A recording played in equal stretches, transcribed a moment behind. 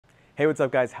Hey, what's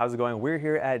up guys? How's it going? We're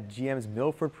here at GM's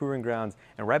Milford Proving Grounds,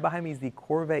 and right behind me is the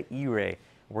Corvette E-Ray.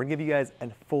 We're gonna give you guys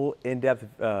a full in-depth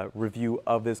review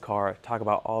of this car, talk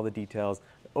about all the details,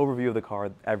 overview of the car,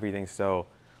 everything. So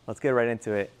let's get right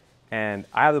into it. And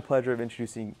I have the pleasure of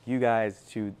introducing you guys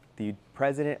to the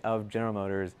president of General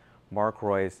Motors, Mark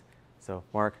Royce. So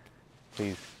Mark,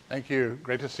 please. Thank you.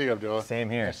 Great to see you, Abdullah. Same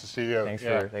here. Nice to see you.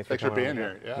 Thanks for being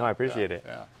here. Yeah. No, I appreciate it.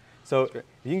 Yeah. So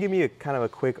you can give me a kind of a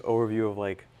quick overview of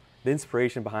like the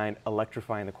inspiration behind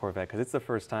electrifying the Corvette, because it's the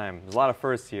first time. There's a lot of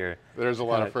firsts here. There's a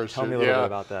lot of firsts. Tell me a little bit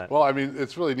about that. Well, I mean,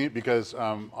 it's really neat because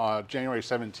January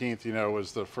 17th,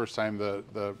 was the first time the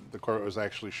Corvette was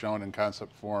actually shown in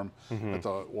concept form at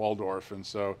the Waldorf, and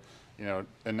so,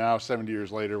 and now 70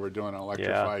 years later, we're doing an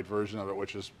electrified version of it,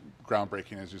 which is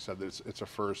groundbreaking, as you said. It's a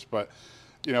first, but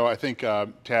I think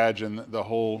Taj and the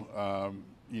whole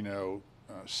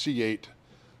C8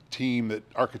 team that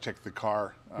architected the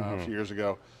car a few years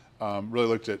ago. Really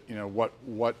looked at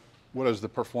what is the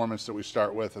performance that we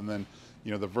start with, and then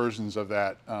the versions of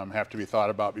that have to be thought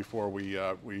about before we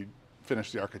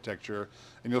finish the architecture.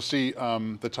 And you'll see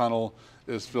the tunnel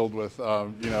is filled with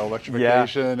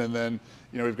electrification, and then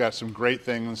we've got some great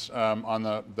things on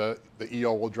the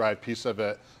all-wheel drive piece of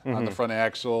it on the front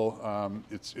axle.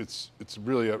 It's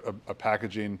really a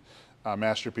packaging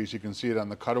masterpiece. You can see it on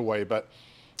the cutaway, but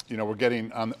we're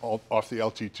getting off the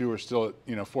LT2. We're still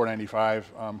at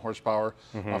 495 horsepower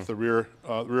off the rear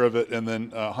of it, and then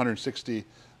 160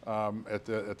 at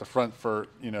the front for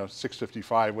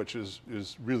 655, which is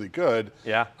really good.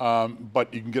 Yeah.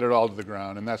 But you can get it all to the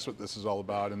ground, and that's what this is all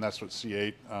about, and that's what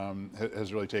C8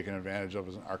 has really taken advantage of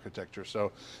as an architecture.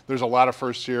 So there's a lot of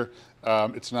firsts here.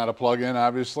 It's not a plug-in,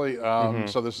 obviously.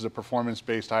 So this is a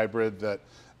performance-based hybrid that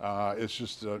it's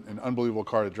just an unbelievable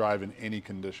car to drive in any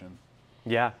condition.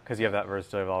 Yeah, because you have that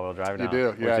versatility of all-wheel drive now. You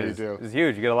do, yeah, you do. It's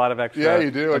huge. You get a lot of extra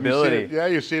ability.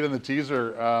 You see it in the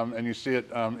teaser, and you see it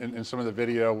in some of the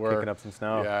video where picking up some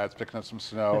snow. Yeah, it's picking up some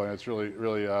snow, and it's really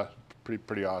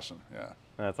pretty awesome. Yeah.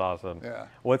 That's awesome. Yeah.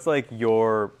 What's like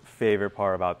your favorite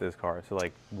part about this car? So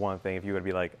like one thing, if you would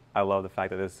be like, I love the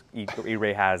fact that this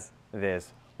E-Ray has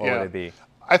this, what would it be?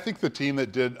 I think the team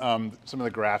that did some of the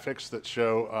graphics that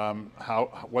show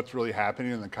what's really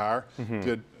happening in the car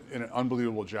did an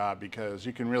unbelievable job, because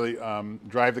you can really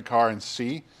drive the car and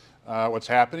see what's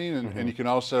happening, and you can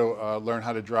also learn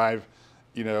how to drive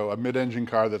a mid-engine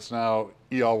car that's now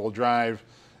all-wheel drive,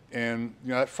 and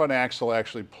that front axle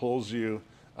actually pulls you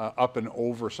up and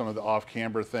over some of the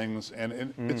off-camber things,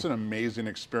 and it's an amazing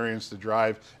experience to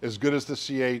drive. As good as the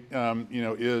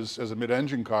C8 is as a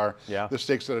mid-engine car, this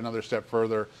takes it another step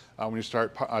further when you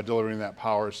start delivering that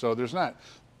power. So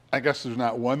I guess there's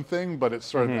not one thing, but it's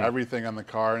sort of everything on the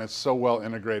car, and it's so well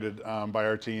integrated by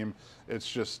our team.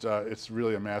 It's just, it's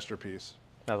really a masterpiece.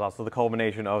 That's also the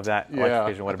culmination of that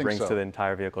electrification, what it brings to the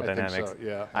entire vehicle dynamics. So.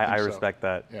 Yeah, I respect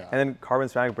that. Yeah. And then carbon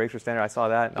ceramic brakes are standard. I saw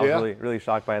that, and I was really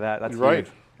shocked by that. That's huge.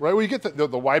 Right, well, you get the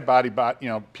wide body,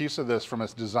 piece of this from a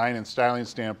design and styling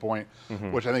standpoint,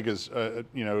 which I think is,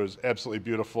 is absolutely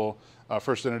beautiful.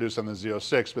 First introduced on the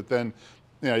Z06, but then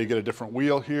you get a different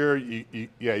wheel here.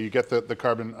 You get the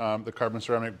carbon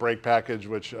ceramic brake package,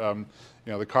 which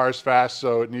the car's fast,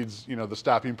 so it needs the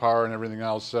stopping power and everything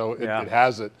else. So it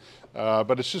has it,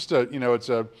 but it's just it's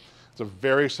a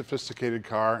very sophisticated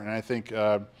car, and I think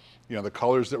the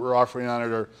colors that we're offering on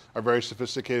it are very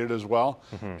sophisticated as well.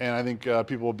 And I think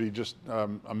people will be just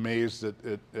amazed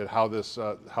at how this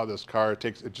car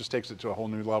just takes it to a whole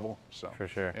new level. So for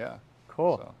sure. Yeah.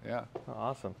 Cool. So, yeah. Oh,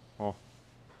 awesome. Well,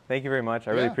 thank you very much.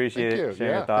 I really appreciate it,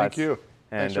 sharing your thoughts. Thank you.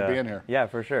 Thanks for being here. Yeah,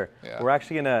 for sure. Yeah. We're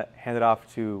actually going to hand it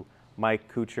off to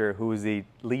Mike Kuchar, who is the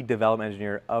lead development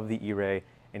engineer of the E-Ray,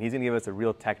 and he's going to give us a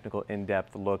real technical,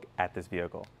 in-depth look at this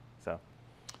vehicle. So,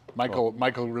 Michael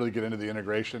really get into the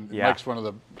integration. Yeah. Mike's one of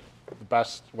the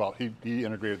best. Well, he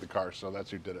integrated the car, so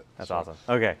that's who did it. That's awesome.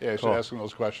 Okay. Yeah, I should ask him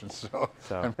those questions.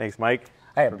 So thanks, Mike,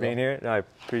 for being here. No, I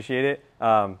appreciate it.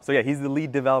 So yeah, he's the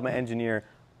lead development engineer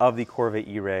of the Corvette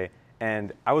E-Ray.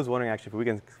 And I was wondering actually if we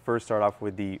can first start off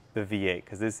with the V8,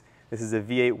 because this is a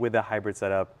V8 with a hybrid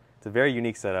setup. It's a very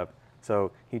unique setup. So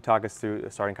can you talk us through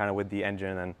starting kind of with the engine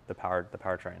and then the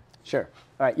powertrain? Sure.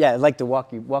 All right. Yeah, I'd like to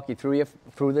walk you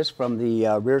through this from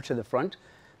the rear to the front.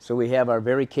 So we have our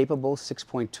very capable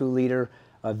 6.2 liter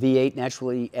V8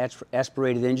 naturally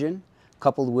aspirated engine,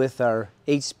 coupled with our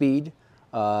 8-speed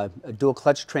dual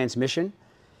clutch transmission.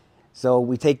 So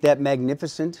we take that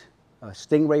magnificent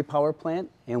Stingray power plant,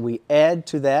 and we add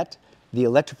to that the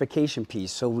electrification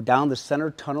piece. So down the center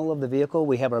tunnel of the vehicle,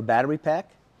 we have our battery pack,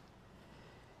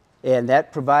 and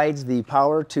that provides the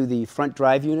power to the front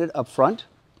drive unit up front.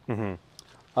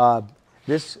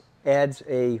 This adds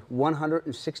a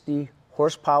 160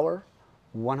 horsepower,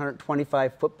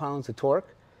 125 foot-pounds of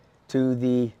torque to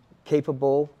the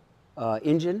capable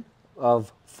engine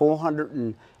of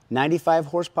 495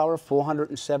 horsepower,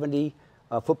 470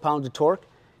 foot-pounds of torque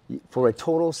for a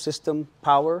total system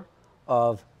power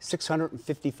of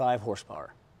 655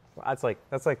 horsepower. That's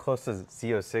like close to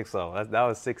Z06 level. That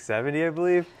was 670, I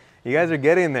believe. You guys are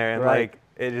getting there, and Right.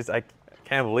 like I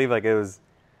can't believe like it was.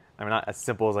 I mean, not as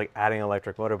simple as like adding an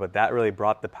electric motor, but that really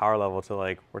brought the power level to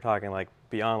like we're talking like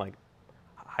beyond like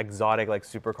exotic like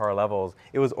supercar levels.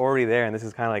 It was already there, and this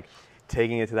is kind of like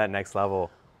taking it to that next level.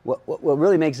 What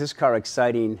really makes this car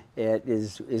exciting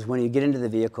is when you get into the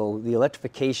vehicle, the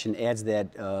electrification adds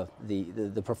that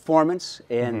the performance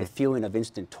and the feeling of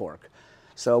instant torque.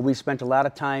 So we spent a lot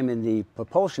of time in the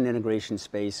propulsion integration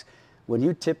space. When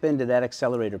you tip into that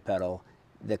accelerator pedal,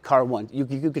 the car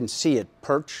you can see it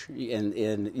perch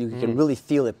and you can really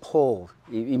feel it pull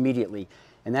immediately.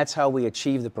 And that's how we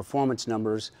achieve the performance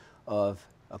numbers of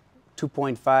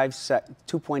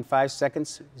 2.5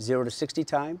 seconds 0 to 60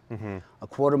 time, a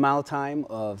quarter mile time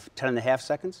of 10.5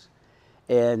 seconds,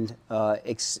 and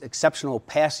exceptional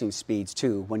passing speeds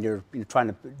too. When you're trying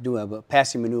to do a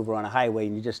passing maneuver on a highway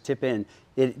and you just tip in,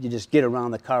 you just get around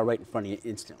the car right in front of you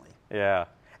instantly. Yeah,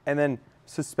 and then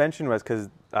suspension was because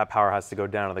that power has to go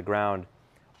down to the ground.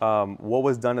 What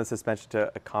was done in suspension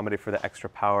to accommodate for the extra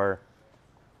power?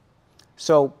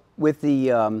 So with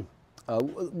the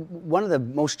one of the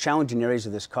most challenging areas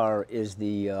of this car is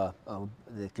the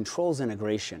controls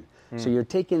integration. So you're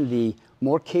taking the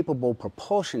more capable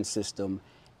propulsion system,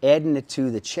 adding it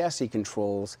to the chassis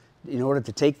controls in order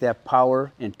to take that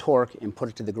power and torque and put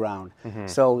it to the ground.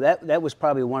 So that was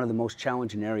probably one of the most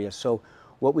challenging areas. So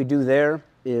what we do there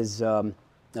is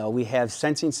we have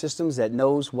sensing systems that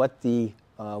knows what the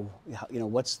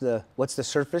what's the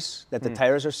surface that the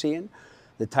tires are seeing.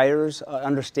 The tires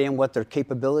understand what their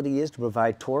capability is to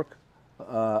provide torque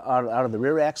out of the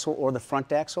rear axle or the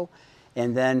front axle.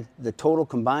 And then the total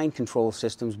combined control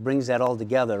systems brings that all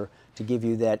together to give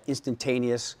you that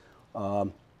instantaneous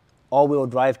all-wheel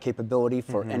drive capability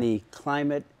for any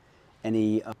climate,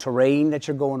 any terrain that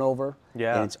you're going over.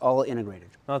 Yeah. And it's all integrated.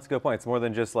 No, that's a good point. It's more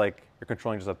than just like you're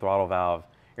controlling just a throttle valve.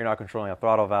 You're not controlling a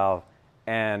throttle valve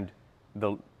and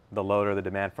the load or the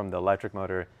demand from the electric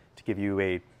motor to give you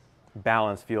a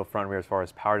balanced feel front and rear as far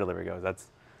as power delivery goes. That's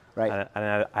Right.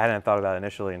 I hadn't thought about it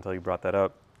initially until you brought that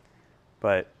up.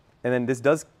 But and then this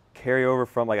does carry over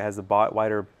from like it has a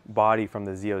wider body from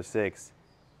the Z06,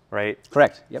 right?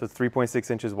 Correct. Yep. So it's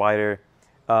 3.6 inches wider.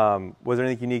 Was there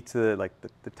anything unique to like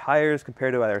the tires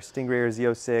compared to either Stingray or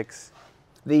Z06?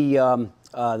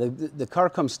 The car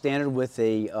comes standard with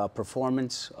a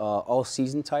performance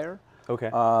all-season tire. Okay.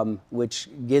 Which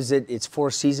gives it its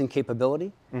 4-season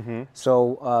capability.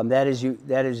 So that is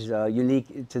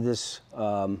unique to this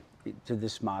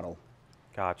model.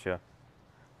 Gotcha.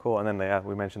 Cool. And then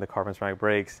we mentioned the carbon ceramic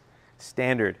brakes,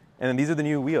 standard. And then these are the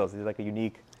new wheels. These are like a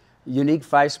unique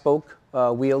 5-spoke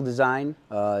wheel design.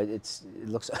 It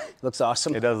looks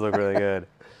awesome. It does look really good.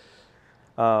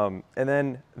 And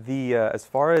then as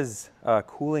far as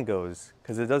cooling goes,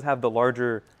 because it does have the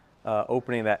larger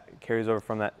opening that carries over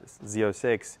from that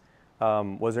Z06,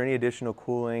 was there any additional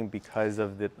cooling because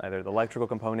of either the electrical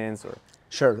components or?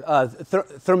 Sure.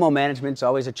 Thermal management's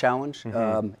always a challenge,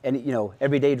 and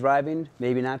everyday driving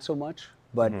maybe not so much.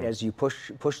 But as you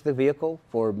push the vehicle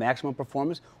for maximum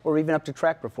performance, or even up to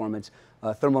track performance,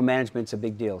 thermal management's a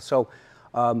big deal. So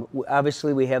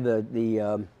obviously we have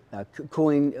the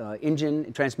cooling engine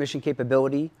and transmission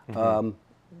capability in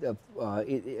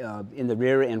the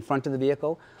rear and front of the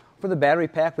vehicle. For the battery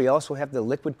pack, we also have the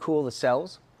liquid cool the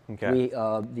cells. Okay.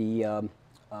 The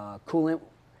coolant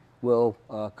will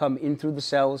come in through the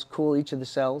cells, cool each of the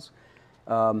cells,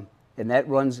 and that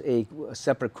runs a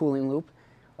separate cooling loop.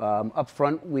 Up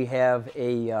front, we have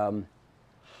a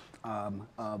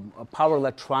power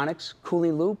electronics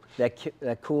cooling loop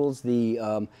that cools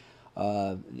the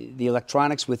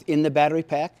electronics within the battery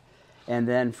pack. And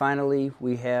then finally,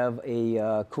 we have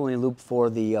a cooling loop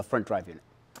for the front drive unit.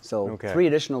 So 3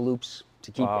 additional loops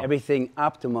to keep everything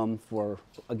optimum for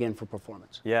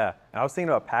performance. Yeah, and I was thinking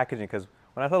about packaging because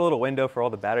when I saw the little window for all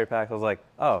the battery packs, I was like,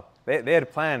 oh, they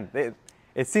had planned.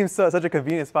 It seems such a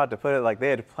convenient spot to put it. Like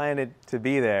they had planned it to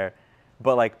be there,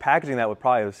 but like packaging that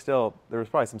there was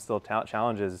probably some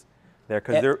challenges there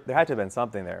because there had to have been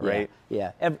something there, right?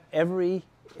 Yeah.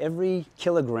 Every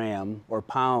kilogram or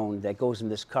pound that goes in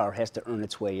this car has to earn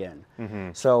its way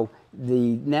in. So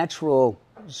the natural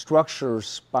structure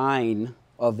spine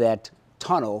of that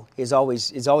tunnel is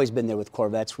always been there with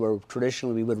Corvettes, where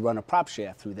traditionally we would run a prop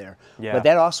shaft through there. Yeah. But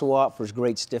that also offers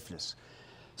great stiffness.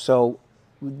 So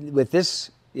with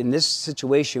this, in this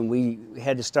situation, we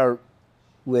had to start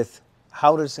with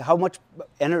how much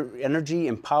energy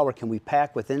and power can we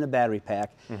pack within the battery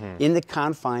pack in the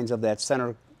confines of that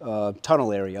center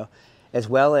tunnel area, as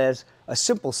well as a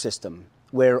simple system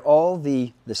where all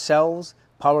the cells,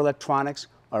 power electronics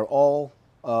are all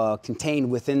contained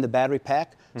within the battery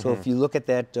pack. So if you look at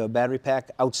that battery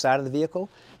pack outside of the vehicle,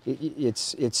 it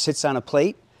sits on a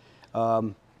plate,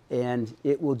 and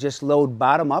it will just load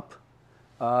bottom up.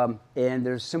 And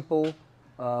there's simple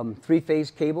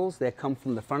three-phase cables that come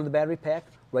from the front of the battery pack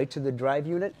right to the drive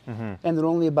unit, and they're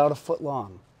only about 1 foot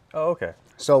long. Oh, okay.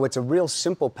 So it's a real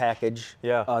simple package,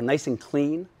 Yeah. Nice and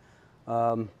clean.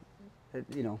 You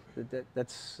know,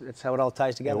 that's how it all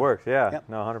ties together. It works, yeah. Yep.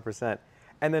 No, 100%.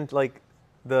 And then like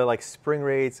the spring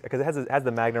rates, because it has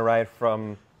the Magna Ride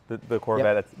from the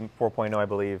Corvette, Yep. that's 4.0, I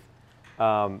believe.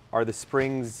 Are the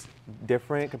springs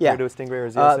different compared to a Stingray or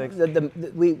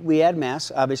 06? We add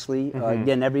mass, obviously.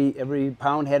 Again, every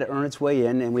pound had to earn its way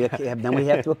in, and then we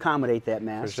have to accommodate that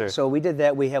mass. For sure. So we did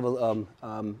that. We have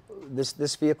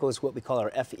this vehicle is what we call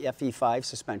our FE5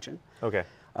 suspension. Okay.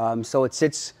 So it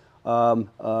sits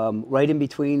right in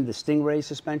between the Stingray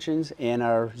suspensions and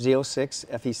our Z06,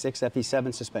 FE6,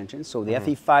 FE7 suspensions. So the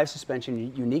FE5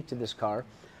 suspension, unique to this car,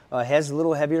 has a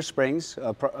little heavier springs,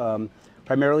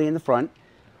 primarily in the front,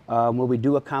 where we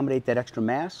do accommodate that extra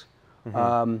mass.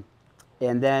 And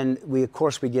then of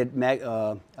course we get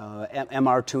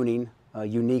MR tuning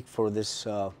unique for this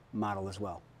model as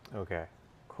well. Okay,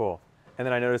 cool. And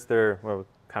then I noticed we're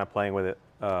kind of playing with it,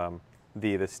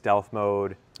 the stealth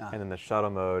mode and then the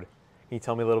shuttle mode. Can you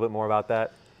tell me a little bit more about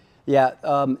that? Yeah,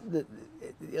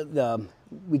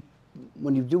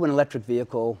 when you do an electric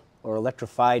vehicle or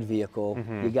electrified vehicle,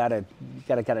 you gotta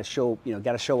show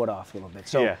it off a little bit.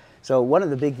 So, Yeah. so one of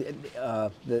the big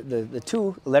the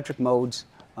two electric modes,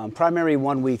 primary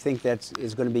one we think that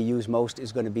is going to be used most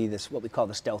is going to be this what we call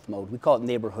the stealth mode. We call it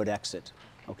neighborhood exit.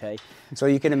 Okay, so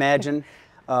you can imagine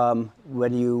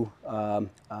when you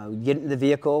get into the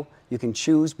vehicle, you can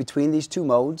choose between these two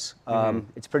modes.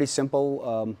 It's pretty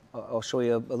simple. I'll show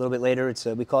you a little bit later.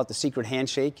 We call it the secret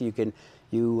handshake. You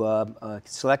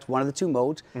select one of the two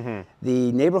modes.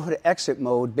 The neighborhood exit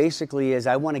mode basically is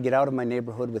I want to get out of my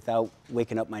neighborhood without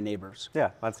waking up my neighbors.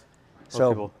 Yeah, that's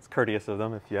it's courteous of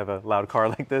them if you have a loud car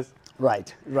like this.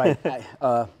 Right, right.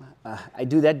 I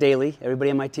do that daily.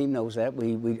 Everybody on my team knows that.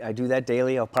 I do that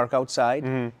daily. I'll park outside.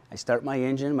 I start my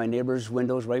engine. My neighbor's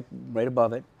window's right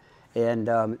above it. And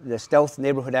the stealth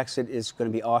neighborhood exit is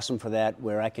going to be awesome for that,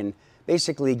 where I can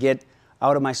basically get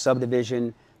out of my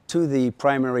subdivision to the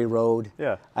primary road.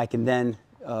 Yeah. I can then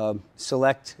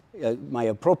select my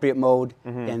appropriate mode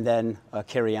and then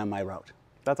carry on my route.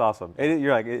 That's awesome.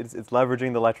 You're like it's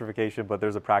leveraging the electrification, but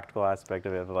there's a practical aspect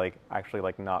of it, like actually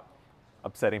like not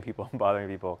upsetting people and bothering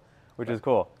people, which is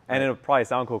cool. And it'll probably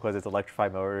sound cool because it's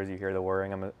electrified motors. You hear the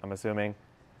whirring. I'm assuming.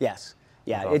 Yes.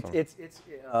 Yeah.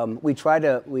 Awesome. We try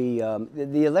to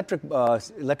the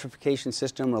electrification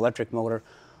system or electric motor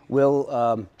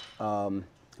will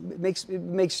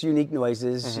makes unique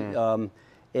noises,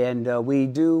 and we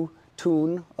do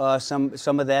tune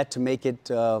some of that to make it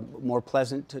more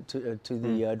pleasant to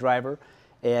the driver,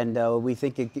 and we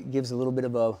think it gives a little bit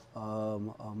of a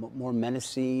more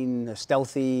menacing,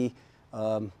 stealthy,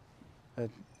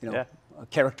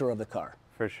 character of the car.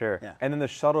 For sure. Yeah. And then the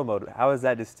shuttle mode, how is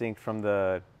that distinct from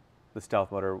the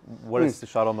stealth mode? Or what does the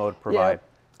shuttle mode provide?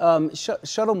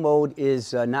 Shuttle mode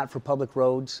is not for public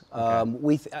roads. Okay.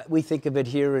 We think of it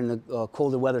here in the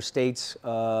colder weather states.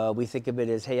 We think of it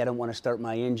as, hey, I don't want to start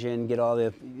my engine, get all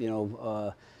the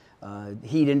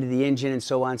heat into the engine and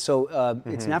so on. So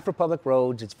it's not for public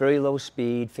roads. It's very low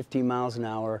speed, 15 miles an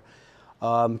hour.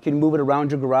 You can move it around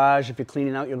your garage if you're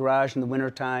cleaning out your garage in the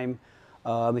wintertime.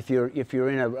 If you're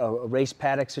in a race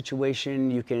paddock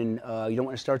situation, you don't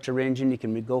want to start your engine. You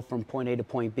can go from point A to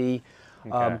point B.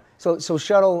 Okay. So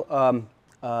shuttle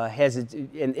has its,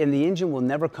 and the engine will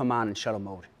never come on in shuttle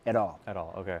mode at all. At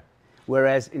all, okay.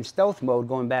 Whereas in stealth mode,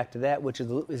 going back to that, which is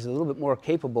a little bit more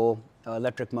capable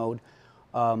electric mode,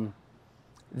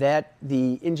 that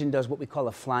the engine does what we call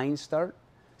a flying start.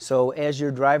 So as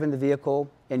you're driving the vehicle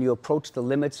and you approach the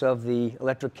limits of the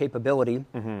electric capability,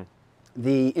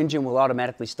 the engine will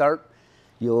automatically start.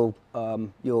 You'll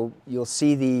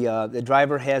see the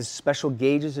driver has special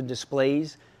gauges and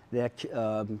displays that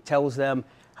tells them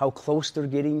how close they're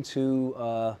getting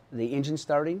to the engine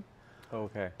starting.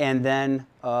 Okay. And then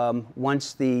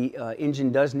once the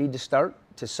engine does need to start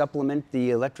to supplement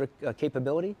the electric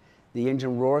capability, the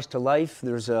engine roars to life.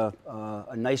 There's a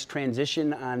nice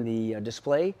transition on the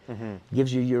display.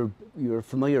 Gives you your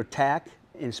familiar tach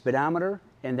and speedometer,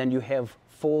 and then you have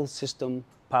full system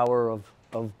power of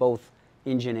both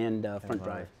engine and front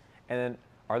drive. And then,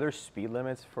 are there speed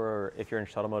limits for if you're in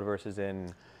shuttle mode versus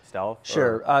in stealth?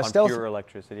 Sure. Or on Stealth, pure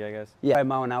electricity, I guess? Yeah, 5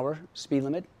 mile an hour speed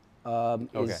limit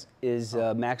is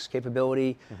max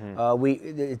capability.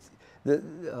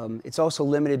 It's also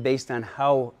limited based on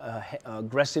how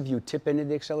aggressive you tip into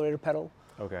the accelerator pedal.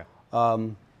 Okay.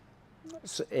 And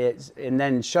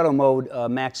then shuttle mode,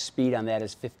 max speed on that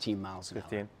is 15 miles an hour.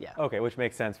 15? Yeah. Okay, which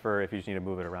makes sense for if you just need to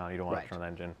move it around. You don't want Right. to turn the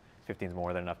engine. 15 is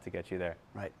more than enough to get you there.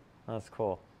 Right. Oh, that's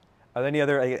cool. Are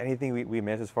there anything we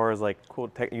missed as far as like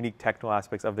cool, unique technical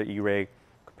aspects of the E-Ray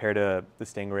compared to the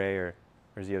Stingray or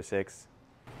Z06?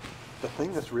 The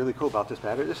thing that's really cool about this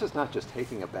battery, this is not just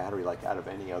taking a battery like out of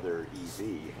any other EV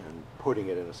and putting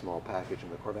it in a small package in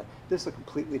the Corvette. This is a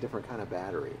completely different kind of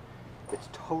battery. It's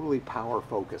totally power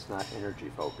focused, not energy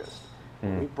focused.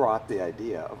 When we brought the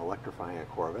idea of electrifying a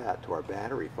Corvette to our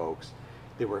battery folks,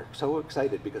 they were so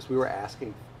excited because we were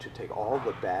asking to take all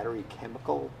the battery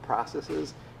chemical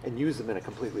processes and use them in a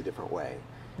completely different way.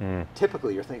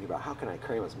 Typically, you're thinking about how can I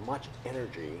cram as much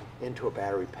energy into a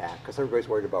battery pack because everybody's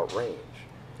worried about range.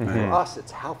 For us,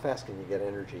 it's how fast can you get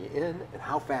energy in and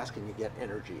how fast can you get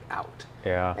energy out.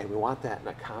 Yeah. And we want that in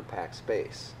a compact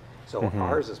space. So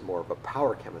ours is more of a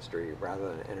power chemistry rather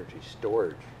than energy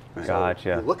storage. So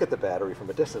Gotcha. you look at the battery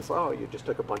from a distance, oh, you just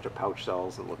took a bunch of pouch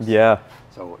cells. It looks. Yeah.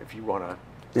 So if you want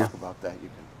to talk about that, you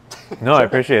can. No, I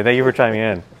appreciate it. Thank you for chiming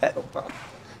in.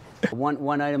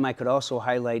 One item I could also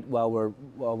highlight while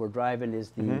we're driving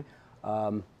is the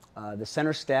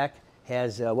center stack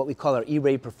has what we call our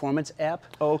E-Ray Performance app.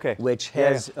 Oh, okay. Which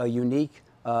has unique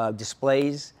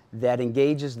displays that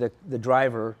engages the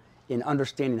driver in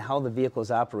understanding how the vehicle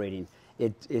is operating.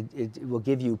 It will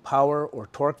give you power or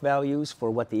torque values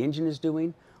for what the engine is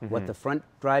doing, what the front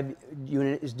drive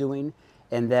unit is doing,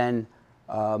 and then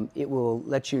it will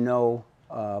let you know,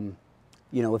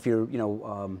 if you're,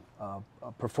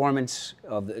 performance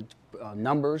of the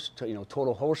numbers,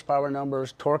 total horsepower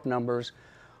numbers, torque numbers.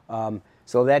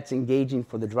 So that's engaging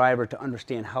for the driver to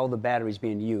understand how the battery is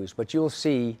being used. But you'll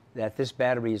see that this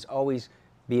battery is always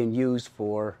being used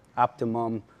for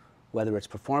optimum, whether it's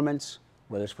performance,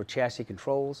 whether it's for chassis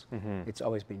controls, it's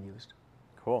always being used.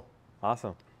 Cool.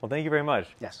 Awesome. Well, thank you very much.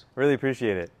 Yes. Really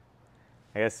appreciate it.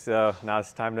 I guess now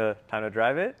it's time to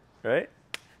drive it, right?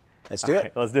 Let's do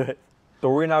it. Let's do it. So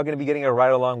we're now going to be getting a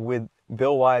ride along with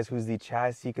Bill Wise, who's the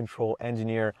chassis control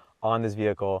engineer on this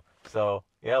vehicle. So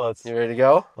yeah, You ready to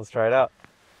go? let's try it out.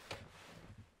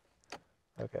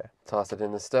 Okay. Toss it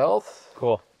into stealth.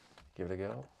 Cool. Give it a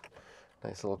go.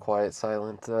 Nice little quiet,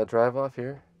 silent drive off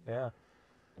here. Yeah.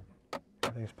 I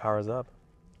think this powers up.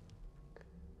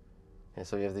 And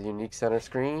so you have the unique center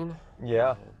screen.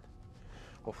 Yeah.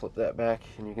 We'll flip that back,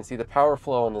 and you can see the power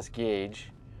flow on this gauge.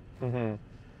 Mm-hmm.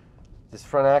 This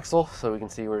front axle, so we can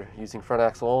see we're using front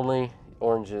axle only.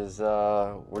 Orange is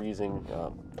we're using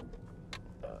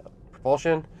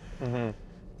propulsion. Mm-hmm.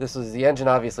 This is the engine.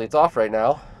 Obviously, it's off right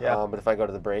now. Yeah. But if I go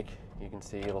to the brake, you can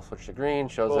see it'll switch to green.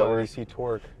 Shows Cool. that Where we're you see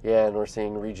torque. Yeah, and we're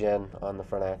seeing regen on the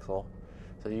front axle.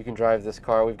 So you can drive this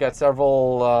car. We've got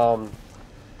several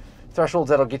thresholds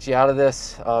that'll get you out of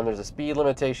this. There's a speed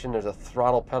limitation. There's a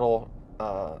throttle pedal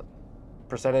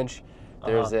percentage.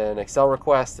 There's an accel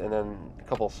request, and then a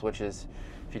couple of switches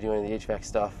if you do any of the HVAC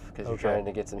stuff because you're trying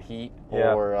to get some heat.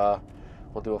 Yeah. Or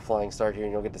we'll do a flying start here,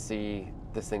 and you'll get to see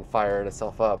this thing fire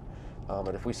itself up.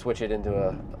 But if we switch it into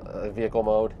a vehicle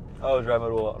mode, Drive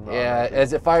mode will. yeah,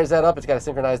 as it fires that up, it's got to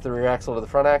synchronize the rear axle to the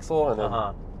front axle, and then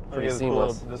pretty Pretty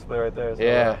seamless. cool display right there. So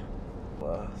Yeah.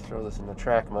 Throw this into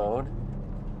track mode.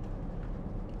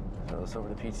 Throw this over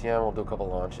to PTM. We'll do a couple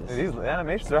launches. These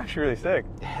animations are actually really sick.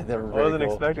 They're I very wasn't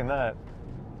cool. expecting that.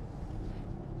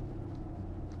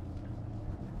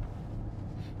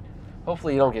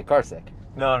 Hopefully you don't get car sick.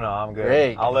 No, I'm good.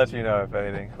 Great. I'll let you know if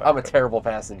anything. I'm a terrible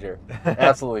passenger.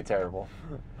 Absolutely terrible.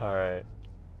 All right.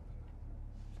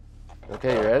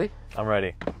 Okay, you ready? I'm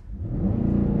ready.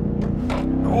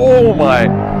 Oh my!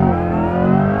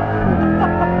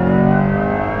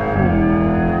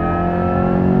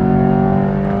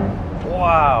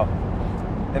 Wow!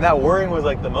 And that whirring was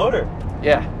like the motor.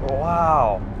 Yeah.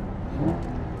 Wow!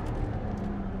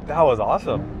 That was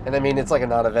awesome. And I mean, it's like a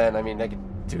non-event. I mean, I could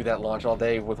do that launch all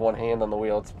day with one hand on the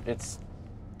wheel. It's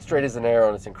straight as an arrow,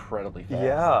 and it's incredibly fast.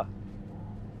 Yeah.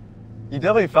 You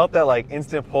definitely felt that like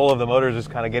instant pull of the motor just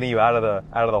kind of getting you out of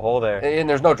the hole there. And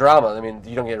there's no drama. I mean,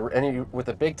 you don't get any with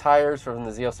the big tires from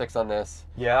the Z06 on this.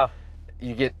 Yeah.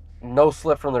 You get no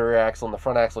slip from the rear axle, and the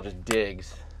front axle just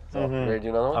digs. So, ready to do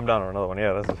another one? I'm down for another one.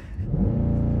 Yeah, this is.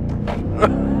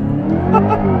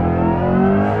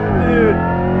 Dude.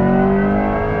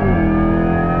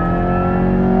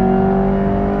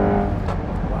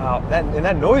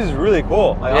 that noise is really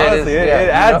cool. Like, Yeah, honestly,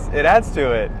 it adds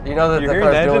to it. You know that You're the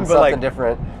hearing car's doing but something like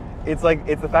different. it's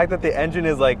the fact that the engine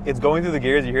is like it's going through the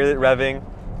gears. You hear it revving,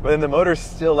 but then the motor's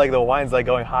still like the whine's like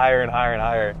going higher and higher and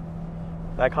higher.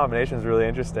 That combination is really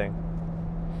interesting.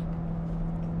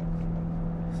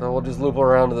 So we'll just loop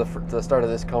around to the start of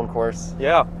this cone course.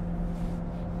 Yeah.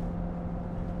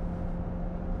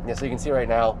 Yeah, so you can see right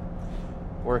now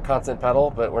we're a constant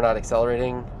pedal, but we're not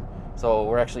accelerating. So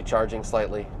we're actually charging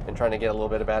slightly and trying to get a little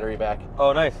bit of battery back.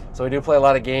 Oh, nice. So we do play a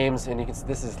lot of games, and you can.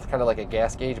 This is kind of like a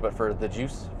gas gauge, but for the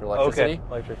juice, for electricity.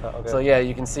 Okay. Okay. So yeah,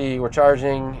 you can see we're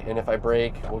charging, and if I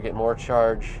brake, we'll get more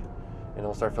charge, and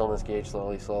we'll start filling this gauge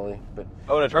slowly. But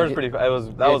oh, and it charges pretty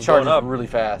fast. That was charges going up really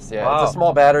fast. Yeah, Wow. it's a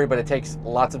small battery, but it takes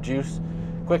lots of juice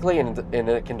quickly, and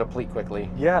it can deplete quickly.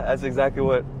 Yeah, that's exactly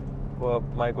what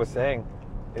Mike was saying.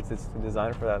 It's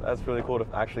designed for that. That's really cool to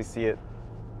actually see it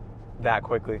that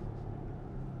quickly.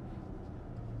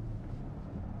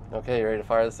 Okay, you ready to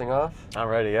fire this thing off? I'm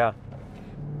ready, yeah.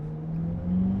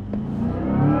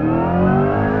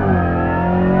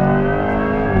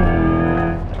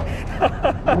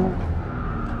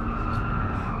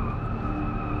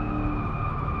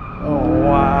 Oh,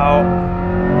 wow.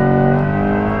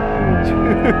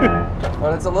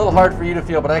 Well, it's a little hard for you to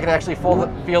feel, but I can actually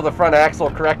feel the front axle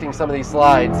correcting some of these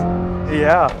slides.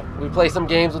 Yeah. We play some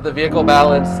games with the vehicle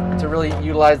balance to really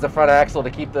utilize the front axle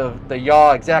to keep the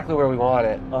yaw exactly where we want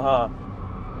it. Uh-huh.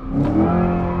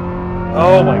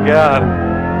 Oh my God.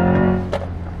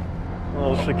 A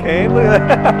little chicane, look at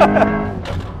that.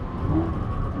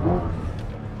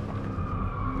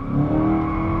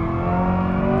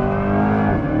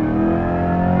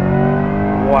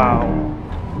 Wow.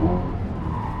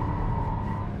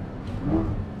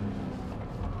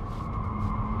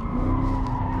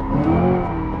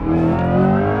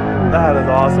 That is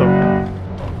awesome.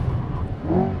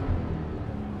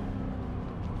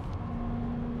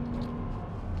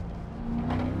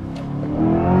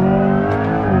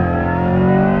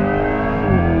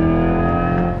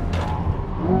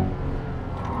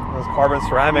 Those carbon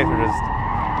ceramics are just,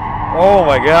 oh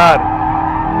my God.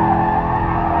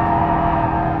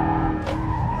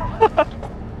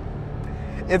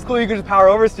 It's cool you can just power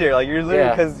oversteer, like you're literally,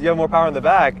 because you have more power in the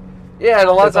back. Yeah, and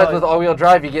a lot of times like, with all-wheel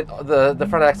drive, you get the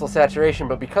front axle saturation,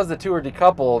 but because the two are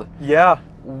decoupled, yeah,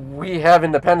 we have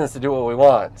independence to do what we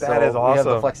want. That is We have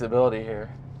the awesome. flexibility here.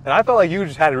 And I felt like you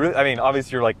just had really, I mean,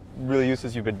 obviously you're like really used to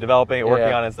this, you've been developing it, working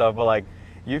Yeah. on it and stuff, but like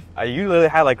you literally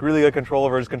had like really good control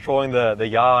over just controlling the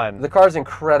yaw and The car's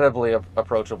incredibly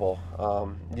approachable.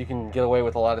 You can get away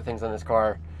with a lot of things on this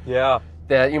car yeah,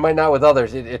 that you might not with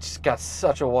others. It's got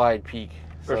such a wide peak.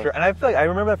 for So- sure. And I feel like I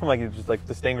remember that from like just like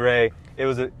the Stingray.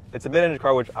 It's a mid-engine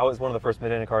car, which I was one of the first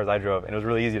mid-engine cars I drove, and it was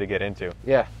really easy to get into.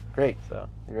 Yeah, great. So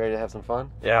You ready to have some fun?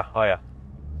 yeah, oh yeah.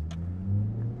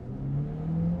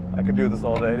 I could do this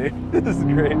all day, dude. This is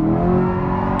great.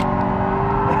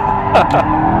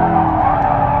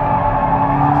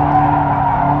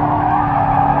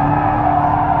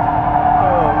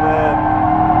 Oh man.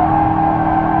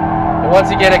 And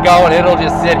once you get it going, it'll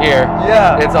just sit here.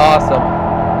 Yeah. It's awesome.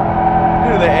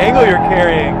 Dude, the angle you're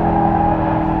carrying.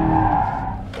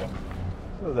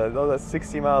 What was that? Oh, that's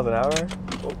 60 miles an hour?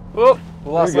 Whoop,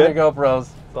 we lost You're one of good. your GoPros.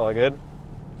 It's all good.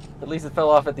 At least it fell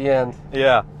off at the end.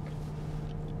 Yeah.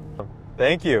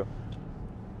 Thank you.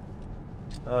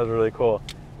 That was really cool.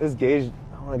 This gauge,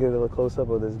 I want to get a little close up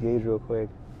of this gauge real quick.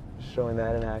 Just showing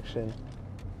that in action.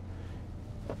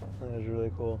 That was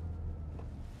really cool.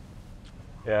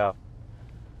 Yeah.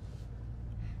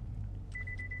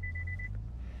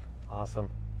 Awesome.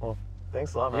 Well,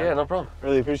 thanks a lot, man. Yeah, no problem.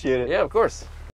 Really appreciate it. Yeah, of course.